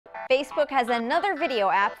Facebook has another video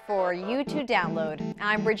app for you to download.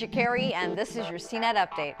 I'm Bridget Carey, and this is your CNET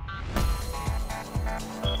update.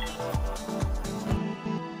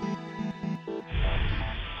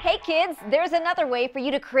 Hey kids, there's another way for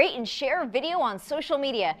you to create and share video on social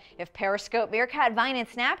media. If Periscope, Meerkat, Vine, and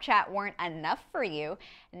Snapchat weren't enough for you,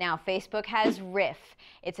 now Facebook has Riff.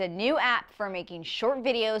 It's a new app for making short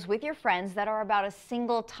videos with your friends that are about a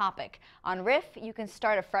single topic. On Riff, you can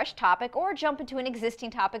start a fresh topic or jump into an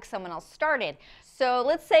existing topic someone else started. So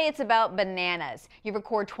let's say it's about bananas. You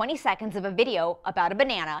record 20 seconds of a video about a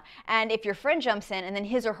banana, and if your friend jumps in and then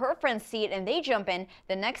his or her friends see it and they jump in,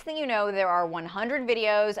 the next thing you know, there are 100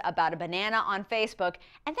 videos about a banana on Facebook,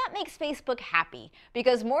 and that makes Facebook happy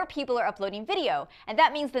because more people are uploading video, and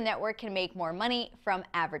that means the network can make more money from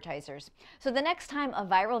advertisers. So the next time a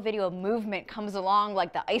viral video movement comes along,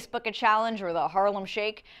 like the Ice Bucket Challenge or the Harlem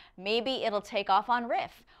Shake, maybe it'll take off on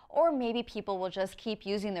Riff. Or maybe people will just keep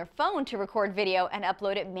using their phone to record video and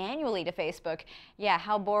upload it manually to Facebook. Yeah,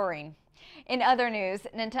 how boring. In other news,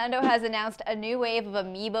 Nintendo has announced a new wave of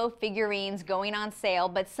Amiibo figurines going on sale,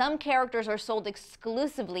 but some characters are sold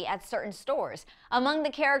exclusively at certain stores. Among the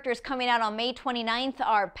characters coming out on May 29th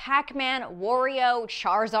are Pac-Man, Wario,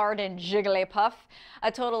 Charizard, and Jigglypuff.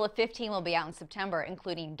 A total of 15 will be out in September,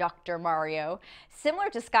 including Dr. Mario. Similar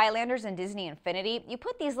to Skylanders and Disney Infinity, you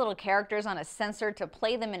put these little characters on a sensor to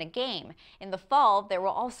play them in a game. In the fall, there will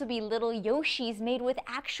also be little Yoshis made with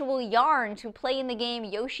actual yarn to play in the game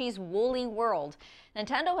Yoshi's Woolly World.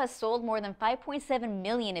 Nintendo has sold more than 5.7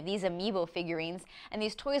 million of these Amiibo figurines, and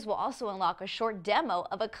these toys will also unlock a short demo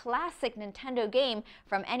of a classic Nintendo game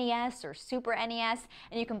from NES or Super NES,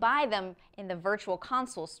 and you can buy them in the Virtual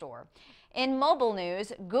Console store. In mobile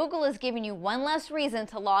news, Google is giving you one less reason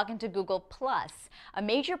to log into Google+. A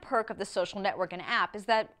major perk of the social network and app is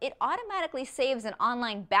that it automatically saves an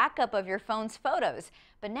online backup of your phone's photos.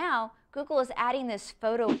 But now, Google is adding this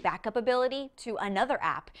photo backup ability to another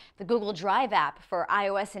app, the Google Drive app for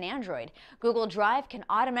iOS and Android. Google Drive can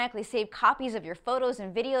automatically save copies of your photos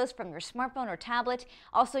and videos from your smartphone or tablet.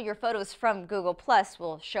 Also, your photos from Google+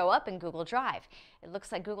 will show up in Google Drive. It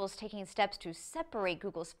looks like Google is taking steps to separate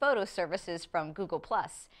Google's photo services from Google+.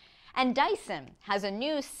 And Dyson has a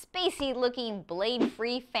new spacey-looking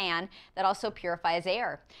blade-free fan that also purifies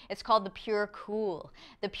air. It's called the Pure Cool.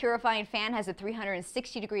 The purifying fan has a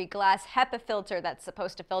 360-degree glass HEPA filter that's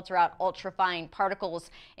supposed to filter out ultrafine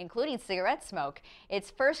particles, including cigarette smoke. It's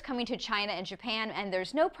first coming to China and Japan, and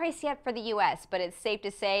there's no price yet for the US, but it's safe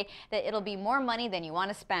to say that it'll be more money than you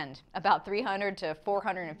want to spend, about $300 to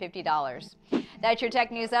 $450. That's your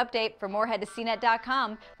tech news update. For more, head to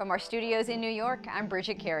CNET.com. From our studios in New York, I'm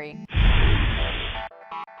Bridget Carey.